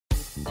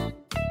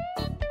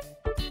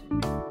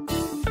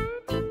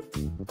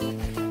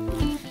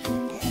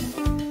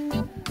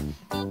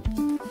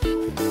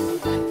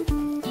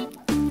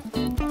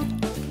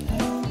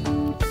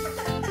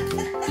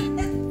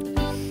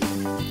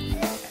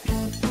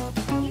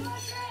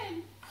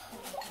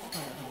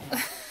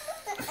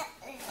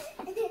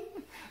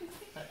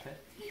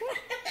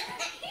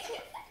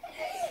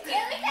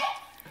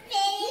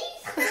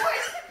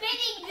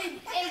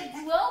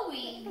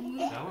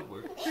That would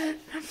work.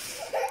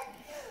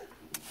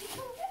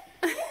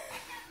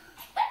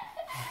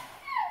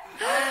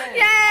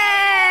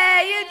 Yay!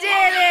 You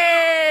did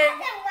it!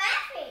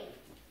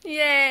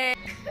 Yay!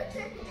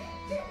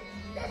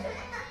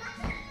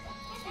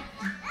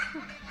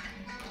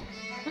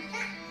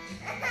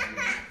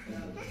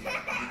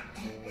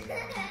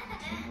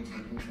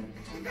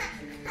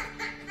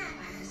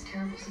 This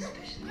terrible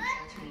suspicion that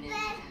Catherine and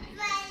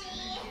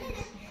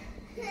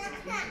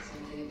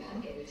something about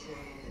Ava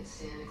telling me that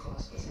Santa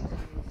Claus wasn't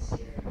coming this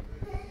year.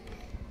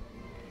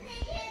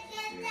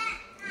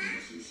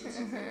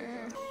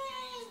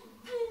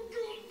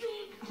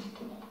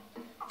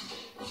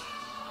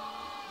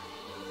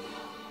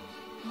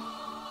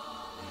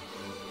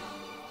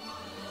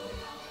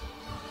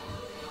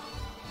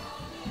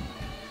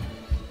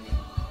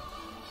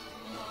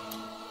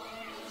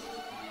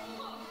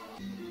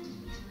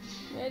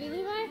 Ready,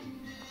 Levi?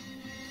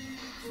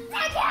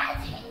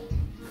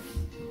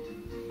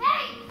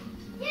 Hey!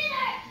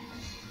 Dinner!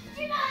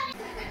 Dinner!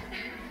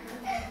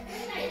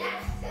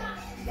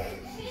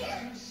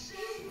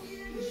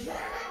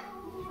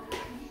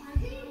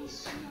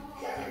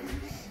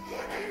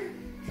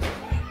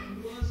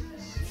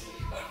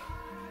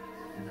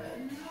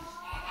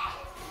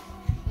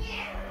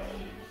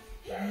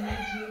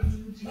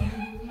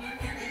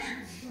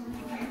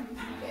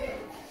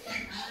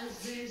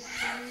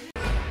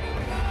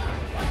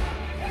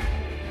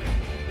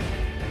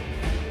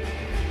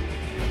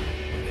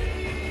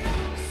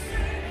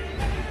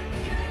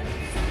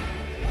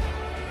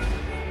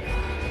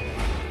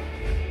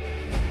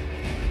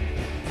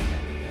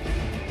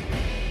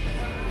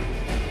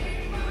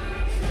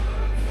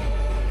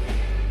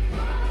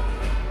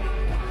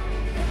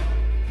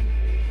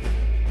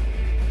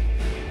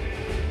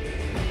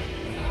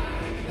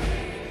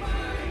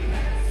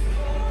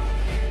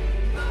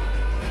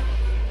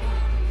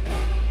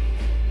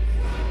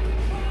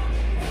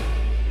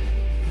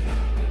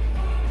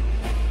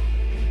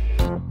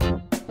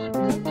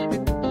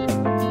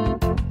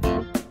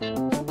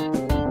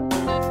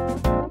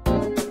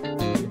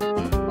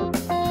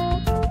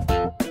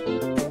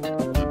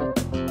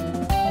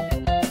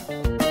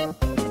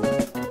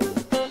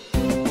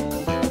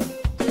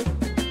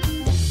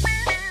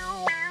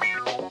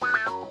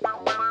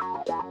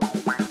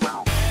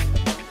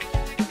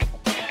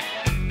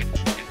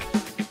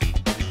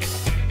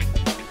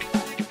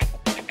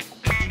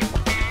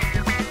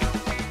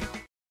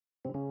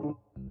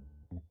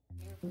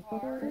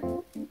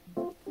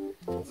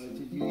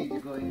 Did you need to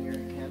go in your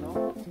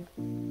kennel?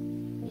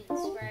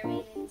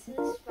 Inspiring into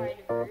the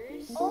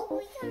Spider-Verse. Oh,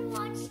 we can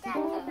watch that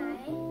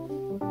tonight.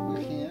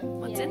 We can.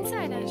 What's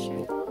inside,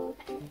 Asher?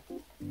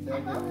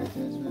 That the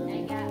Christmas I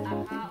movie? got a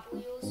Hot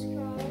Wheels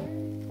car.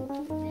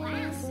 Then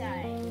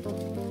inside.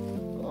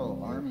 Oh,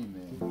 Army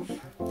Man.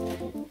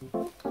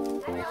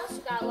 I also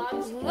got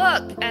lots of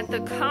Look at the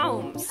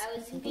combs. I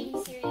was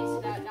being serious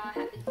about not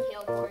having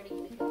tail boarding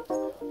the combs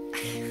though.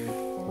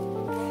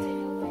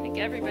 I think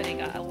everybody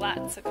got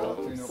lots of Oh,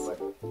 combs. no, but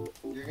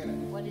you're gonna.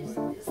 What is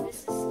this? A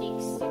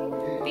steak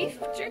stick? Beef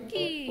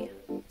jerky.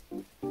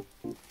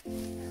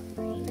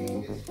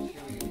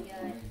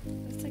 Yeah.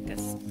 It's like a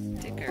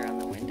sticker on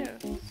the window.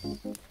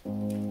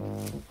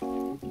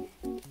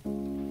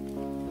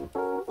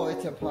 Oh,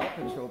 it's a Paw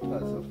Patrol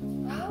puzzle.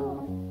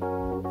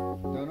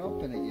 Don't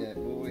open it yet.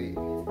 We'll wait.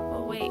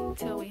 We'll wait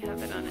till we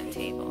have it on a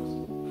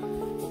table.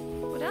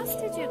 What else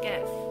did you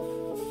get?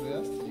 What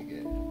else did you get?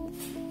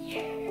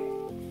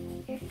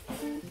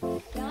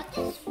 Got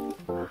this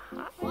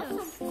Hot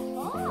Wheels. car.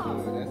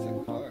 Oh, that's a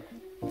car.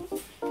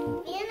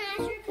 Me and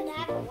Asher could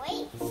have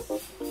weights.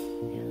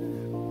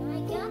 I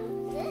got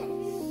this.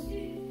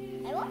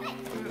 I want it.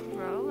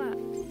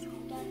 Roll-ups.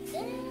 Got this.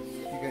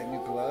 You got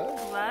new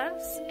gloves?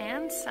 Gloves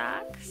and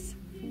socks.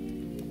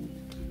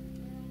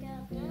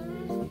 Got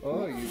this.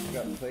 Oh, you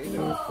got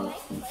Play-Doh. I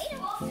played it.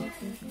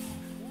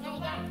 I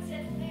got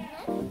this.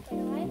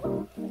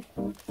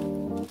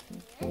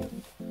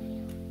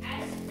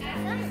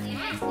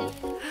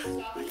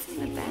 What's in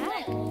the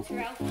bag?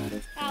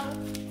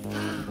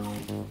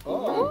 Oh,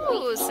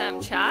 Ooh, some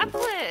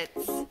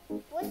chocolates.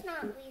 Let's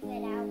not leave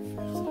it out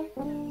for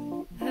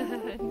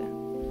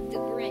the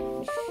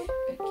Grinch.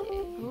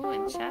 Okay. Ooh,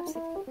 and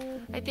chapstick.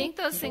 I think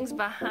those things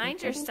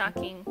behind your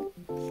stocking.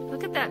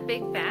 Look at that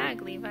big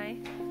bag, Levi.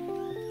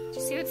 Did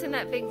you see what's in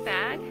that big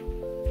bag?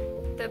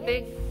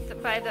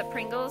 By the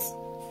Pringles?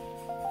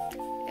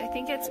 I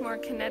think it's more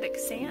kinetic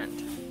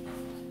sand.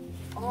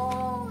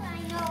 Oh, I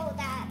know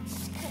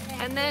that's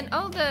connected. And then,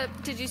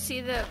 did you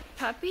see the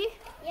puppy?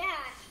 Yeah,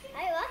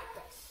 I love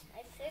this.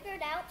 I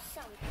figured out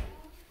something.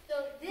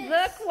 So this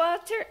Look,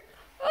 Walter.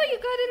 Oh, you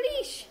got a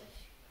leash.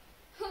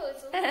 Oh,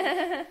 it's a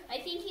little, I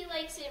think he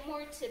likes it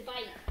more to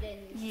bite than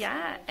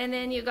Yeah, and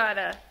then you got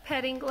a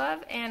petting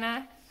glove and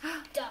a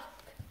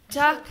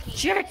duck.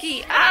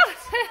 jerky. Oh!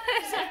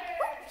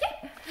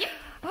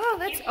 Oh,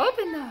 let's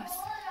open those.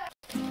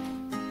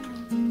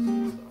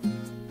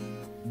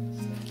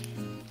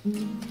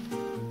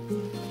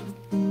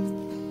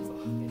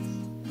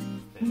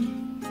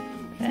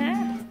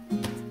 Ah.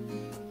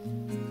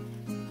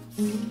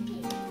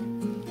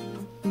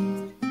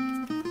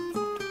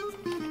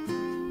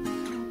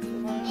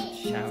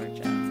 Shower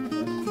gel.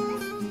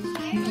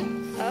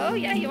 Oh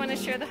yeah, you want to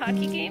share the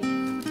hockey game?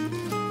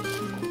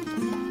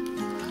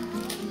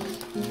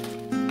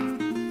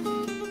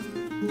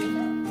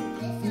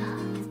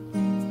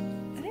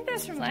 I think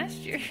that's from last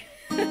year.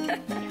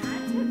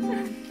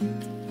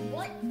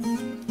 What?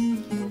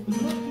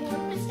 More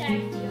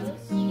pistachios.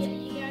 You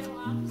got a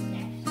lot of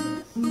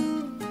pistachios.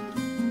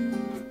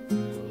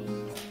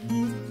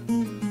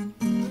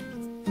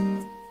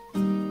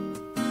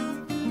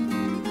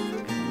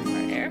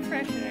 Our air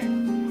freshener.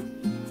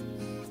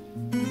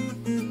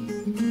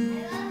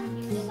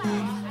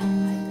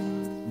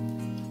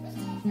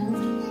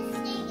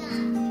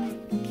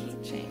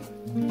 Keychain.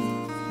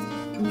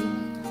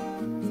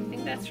 I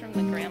think that's from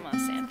the Grandma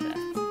Santa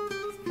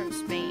from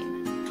Spain.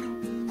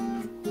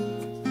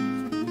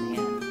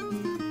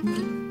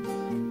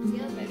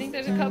 Yeah. I think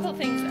there's a couple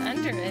things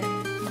under it.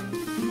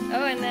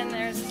 Oh, and then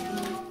there's,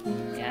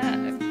 yeah,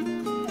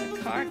 a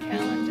car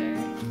calendar.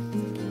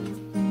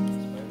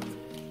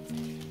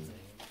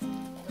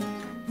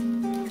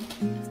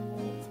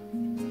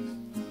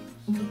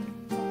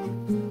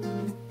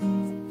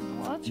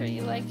 Walter,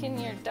 you liking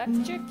your duck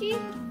jerky?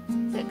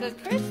 It's a good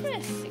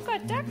Christmas. You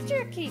got duck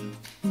jerky.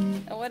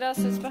 And what else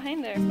is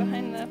behind there?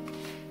 Behind the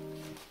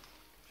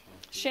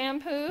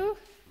shampoo.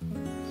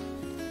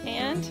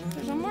 And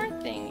there's one more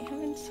thing. You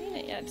haven't seen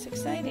it yet. It's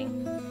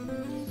exciting.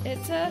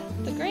 It's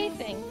the gray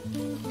thing.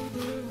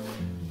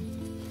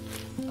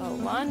 A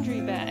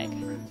laundry bag.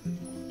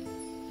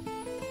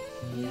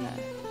 Yeah.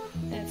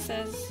 And it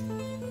says,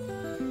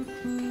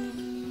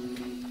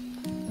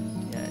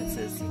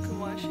 you can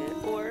wash it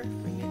or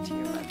bring it to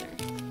your mother.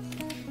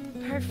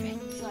 Perfect.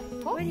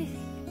 What do you think?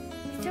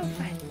 It's so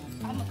fun.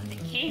 I'm gonna put the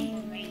key.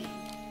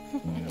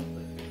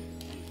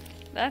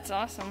 That's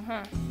awesome,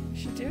 huh? You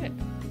should do it.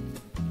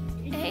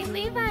 Hey,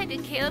 Levi,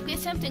 did Caleb get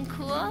something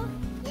cool?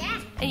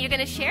 Yeah. And you're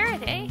gonna share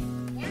it, eh?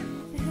 Yeah.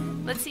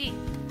 Let's see.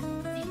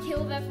 Did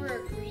Caleb ever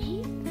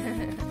agree?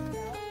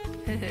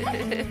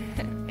 Hey,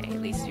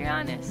 at least you're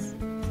honest.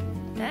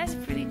 That's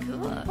pretty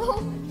cool.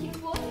 Oh, he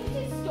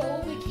just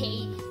stole the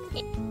cake.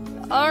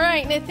 All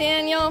right,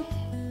 Nathaniel.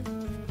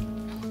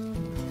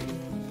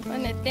 What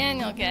did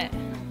Nathaniel get?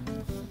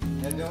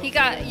 He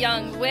got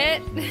Young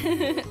Wit.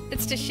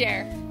 It's to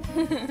share.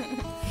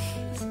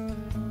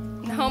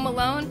 Home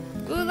Alone.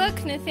 Ooh,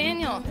 look,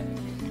 Nathaniel.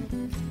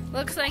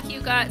 Looks like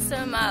you got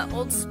some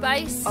Old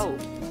Spice. Oh,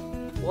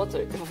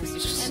 Walter. And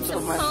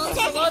some cones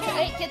for Walter.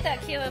 Hey, get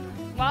that, Caleb.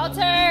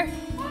 Walter!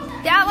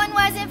 That one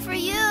wasn't for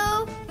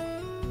you.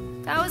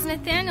 That was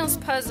Nathaniel's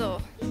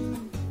puzzle.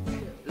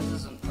 This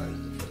isn't part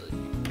of the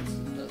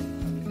trilogy.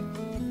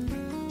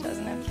 This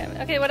Doesn't have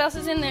Kevin. Okay, what else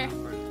is in there?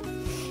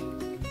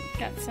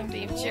 Got some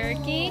beef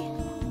jerky.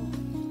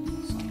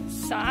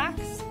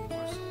 Socks.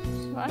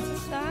 Lots of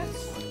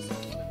socks.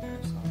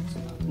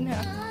 No.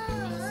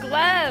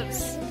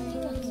 Gloves.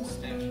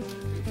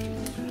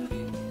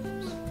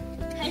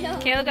 I know.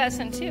 Caleb got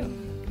some too.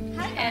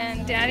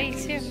 And Daddy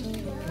too.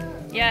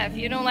 Yeah, if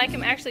you don't like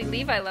them, actually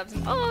Levi loves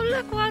them. Oh,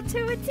 look,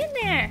 Walter, what's in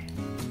there?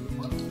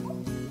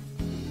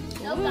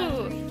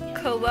 Ooh,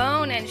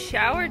 cologne and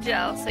shower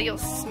gel, so you'll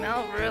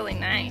smell really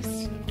nice.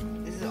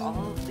 Is it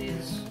all of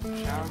these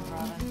shower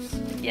products?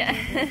 Yeah,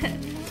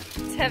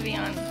 it's heavy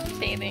on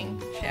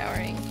bathing,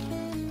 showering.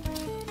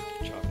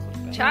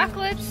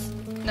 Chocolates?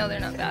 No, they're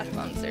not bath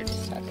bombs, they're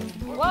just chocolates.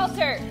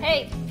 Walter,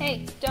 hey,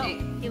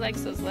 don't. He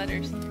likes those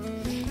letters.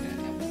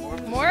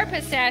 More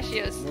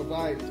pistachios. No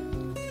bite.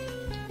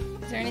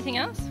 Is there anything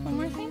else? One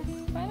more thing?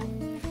 Final?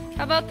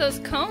 How about those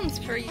cones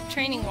for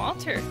training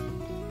Walter?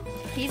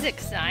 He's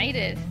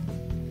excited.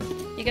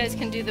 You guys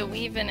can do the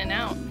weave in and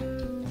out.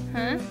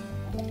 Huh?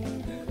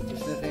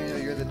 Just Nathaniel,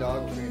 you're the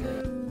dog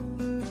trainer.